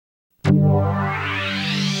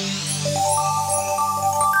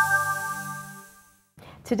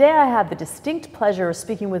Today I have the distinct pleasure of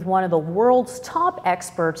speaking with one of the world's top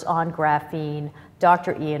experts on graphene,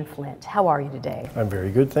 Dr. Ian Flint. How are you today? I'm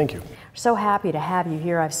very good, thank you. So happy to have you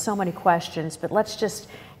here. I have so many questions, but let's just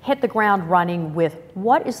hit the ground running with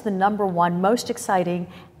what is the #1 most exciting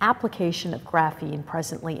application of graphene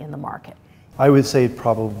presently in the market? I would say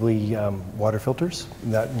probably water filters.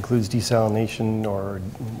 That includes desalination or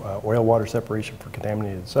oil water separation for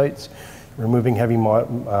contaminated sites, removing heavy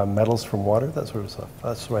metals from water, that sort of stuff.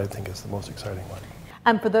 That's what I think is the most exciting one.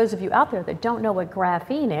 And for those of you out there that don't know what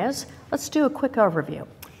graphene is, let's do a quick overview.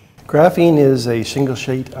 Graphene is a single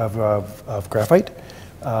sheet of graphite.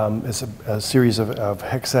 It's a series of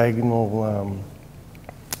hexagonal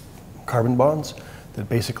carbon bonds that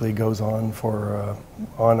basically goes on for,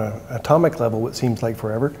 on an atomic level, what seems like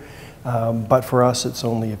forever. But for us, it's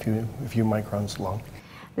only a few microns long.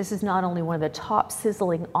 This is not only one of the top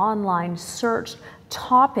sizzling online searched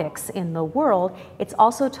topics in the world, it's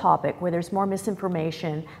also a topic where there's more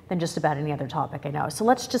misinformation than just about any other topic I know. So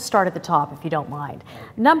let's just start at the top if you don't mind.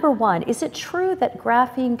 #1, is it true that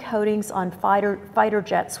graphene coatings on fighter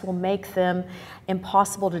jets will make them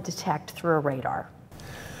impossible to detect through a radar?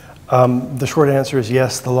 The short answer is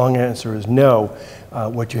yes, the long answer is no.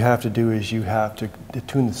 What you have to do is you have to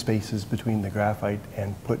tune the spaces between the graphite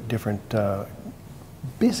and put different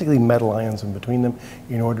basically metal ions in between them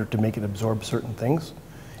in order to make it absorb certain things.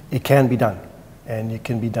 It can be done, and it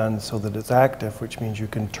can be done so that it's active, which means you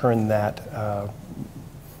can turn that,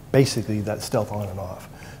 basically that stealth on and off,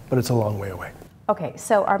 but it's a long way away. Okay,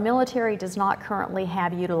 so our military does not currently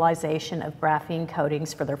have utilization of graphene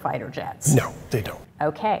coatings for their fighter jets? No, they don't.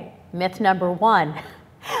 Okay, myth #1.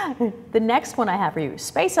 The next one I have for you,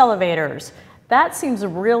 space elevators. That seems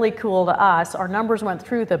really cool to us. Our numbers went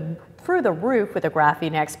through the roof with a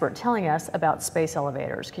graphene expert telling us about space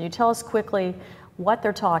elevators. Can you tell us quickly what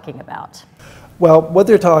they're talking about? Well, what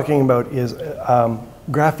they're talking about is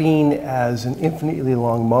graphene as an infinitely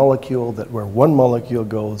long molecule that where one molecule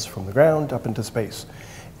goes from the ground up into space.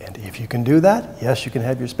 And if you can do that, yes, you can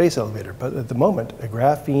have your space elevator. But at the moment, a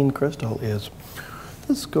graphene crystal is,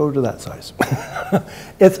 let's go to that size.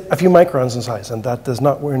 It's a few microns in size, and that does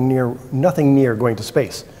nothing near going to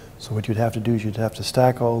space. So what you'd have to do is you'd have to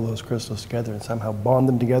stack all those crystals together and somehow bond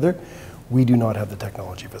them together. We do not have the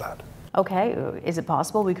technology for that. Okay, is it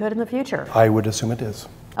possible we could in the future? I would assume it is.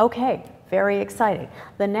 Okay, very exciting.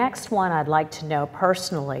 The next one I'd like to know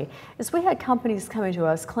personally is we had companies coming to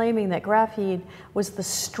us claiming that graphene was the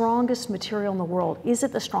strongest material in the world. Is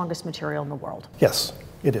it the strongest material in the world? Yes,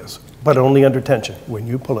 it is, but only under tension when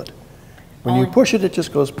you pull it. When you push it, it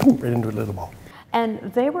just goes right into a little ball.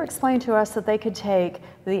 And they were explaining to us that they could take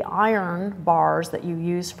the iron bars that you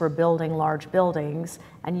use for building large buildings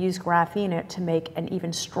and use graphene it to make an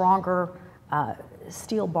even stronger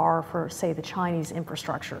steel bar for, say, the Chinese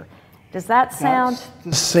infrastructure. Does that sound? That's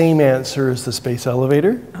the same answer as the space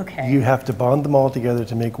elevator. Okay. You have to bond them all together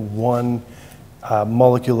to make one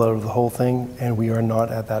molecule out of the whole thing, and we are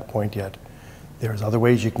not at that point yet. There's other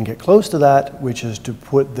ways you can get close to that, which is to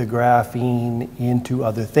put the graphene into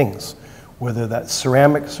other things. Whether that's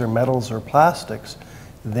ceramics or metals or plastics,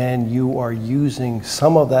 then you are using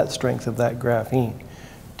some of that strength of that graphene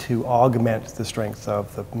to augment the strength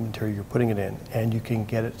of the material you're putting it in, and you can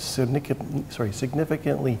get it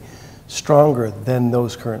significantly stronger than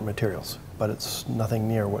those current materials, but it's nothing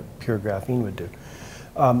near what pure graphene would do.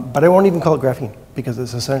 But I won't even call it graphene because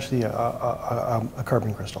it's essentially a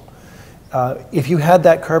carbon crystal. If you had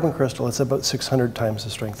that carbon crystal, it's about 600 times the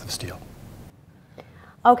strength of steel.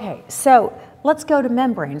 Okay, so let's go to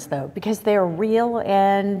membranes though, because they're real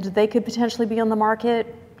and they could potentially be on the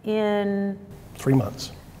market in 3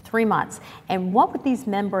 months. 3 months. And what would these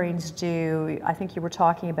membranes do? I think you were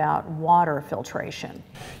talking about water filtration.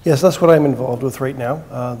 Yes, that's what I'm involved with right now.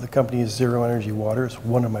 The company is Zero Energy Water. It's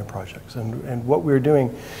one of my projects. And what we're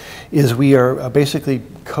doing is we are basically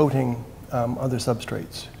coating other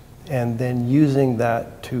substrates and then using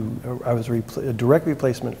that to, a direct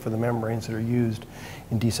replacement for the membranes that are used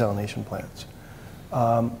in desalination plants.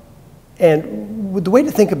 And the way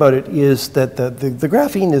to think about it is that the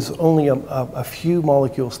graphene is only a few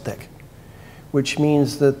molecules thick, which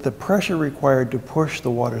means that the pressure required to push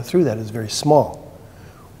the water through that is very small,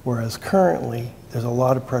 whereas currently there's a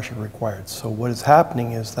lot of pressure required. So what is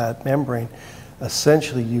happening is that membrane,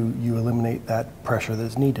 essentially you eliminate that pressure that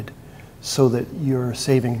is needed so that you're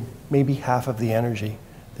saving maybe half of the energy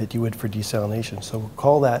that you would for desalination. So we'll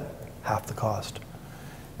call that half the cost.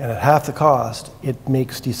 And at half the cost, it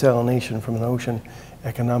makes desalination from an ocean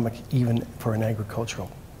economic even for an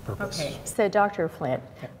agricultural purpose. Okay, so Dr. Flint,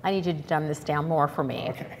 I need you to dumb this down more for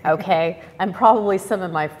me, okay? And probably some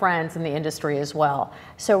of my friends in the industry as well.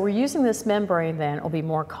 So we're using this membrane then, it'll be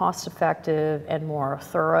more cost effective and more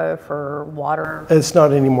thorough for water? It's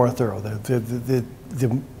not any more thorough.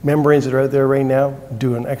 The membranes that are out there right now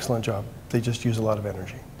do an excellent job. They just use a lot of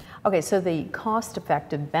energy. Okay, so the cost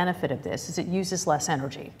effective benefit of this is it uses less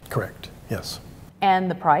energy? Correct, yes. And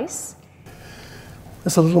the price?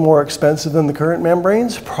 It's a little more expensive than the current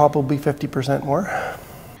membranes, probably 50% more.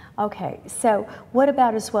 Okay, so what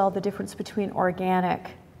about as well the difference between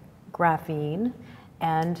organic graphene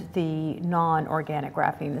and the non-organic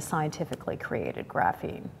graphene, the scientifically created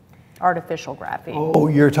graphene, artificial graphene? Oh,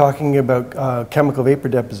 you're talking about chemical vapor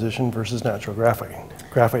deposition versus natural graphite.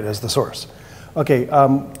 Graphite as the source. Okay,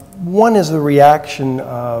 one is the reaction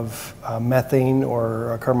of methane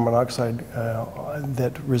or carbon monoxide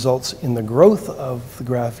that results in the growth of the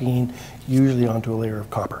graphene, usually onto a layer of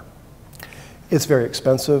copper. It's very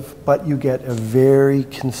expensive, but you get a very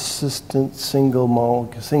consistent single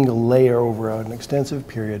layer over an extensive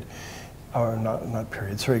period, or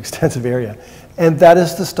extensive area. And that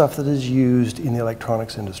is the stuff that is used in the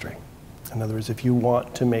electronics industry. In other words, if you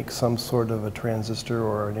want to make some sort of a transistor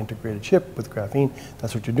or an integrated chip with graphene,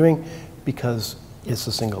 that's what you're doing because it's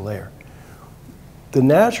a single layer. The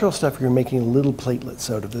natural stuff, you're making little platelets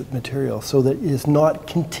out of the material so that it's not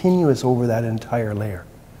continuous over that entire layer,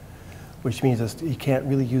 which means that you can't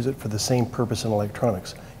really use it for the same purpose in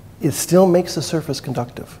electronics. It still makes the surface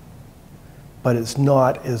conductive, but it's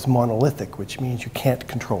not as monolithic, which means you can't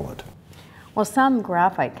control it. Well, some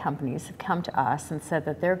graphite companies have come to us and said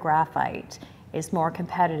that their graphite is more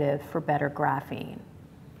competitive for better graphene.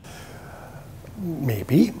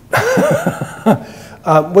 Maybe.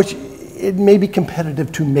 Which it may be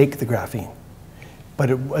competitive to make the graphene,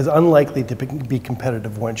 but it is unlikely to be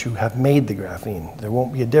competitive once you have made the graphene. There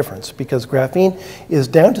won't be a difference because graphene is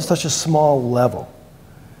down to such a small level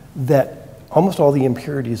that almost all the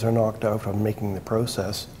impurities are knocked out from making the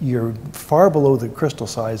process. You're far below the crystal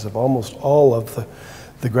size of almost all of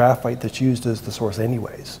the graphite that's used as the source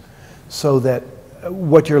anyways. So that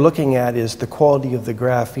what you're looking at is the quality of the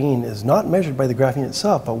graphene is not measured by the graphene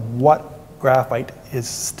itself, but what graphite is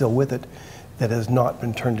still with it that has not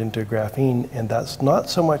been turned into graphene, and that's not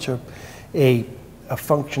so much a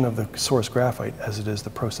function of the source graphite as it is the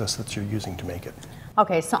process that you're using to make it.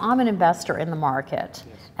 Okay, so I'm an investor in the market,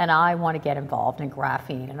 and I want to get involved in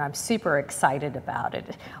graphene, and I'm super excited about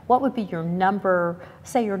it. What would be your number,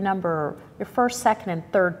 say your first, second,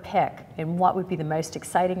 and third pick, and what would be the most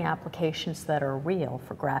exciting applications that are real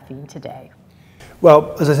for graphene today?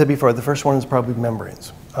 Well, as I said before, the first one is probably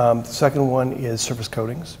membranes. The second one is surface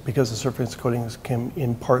coatings, because the surface coatings can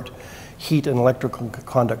impart heat and electrical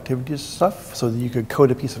conductivity to stuff, so that you could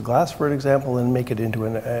coat a piece of glass, for example, and make it into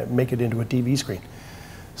a TV screen,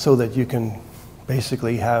 so that you can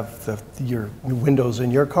basically have your windows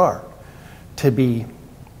in your car to be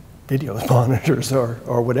video monitors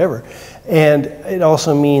or whatever. And it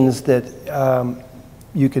also means that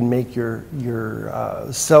you can make your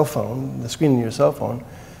cell phone, the screen in your cell phone,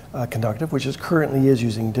 conductive, which currently is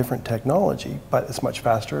using different technology, but it's much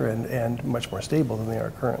faster and much more stable than they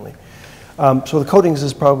are currently. So the coatings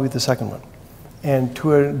is probably the second one. And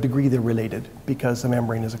to a degree they're related because the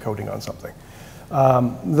membrane is a coating on something.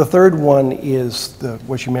 The third one is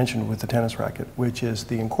what you mentioned with the tennis racket, which is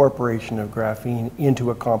the incorporation of graphene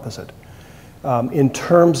into a composite. In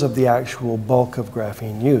terms of the actual bulk of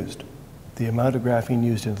graphene used, the amount of graphene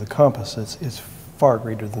used into the composites is far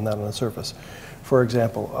greater than that on the surface. For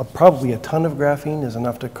example, probably a ton of graphene is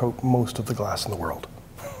enough to coat most of the glass in the world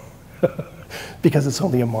because it's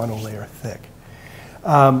only a monolayer thick.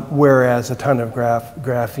 Whereas a ton of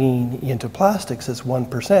graphene into plastics is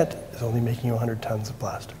 1%, is only making 100 tons of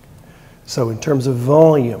plastic. So in terms of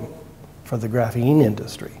volume for the graphene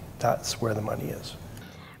industry, that's where the money is.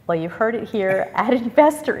 Well, you've heard it here at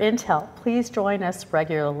InvestorIntel. Please join us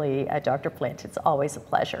regularly, Dr. Flint. It's always a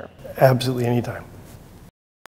pleasure. Absolutely, anytime.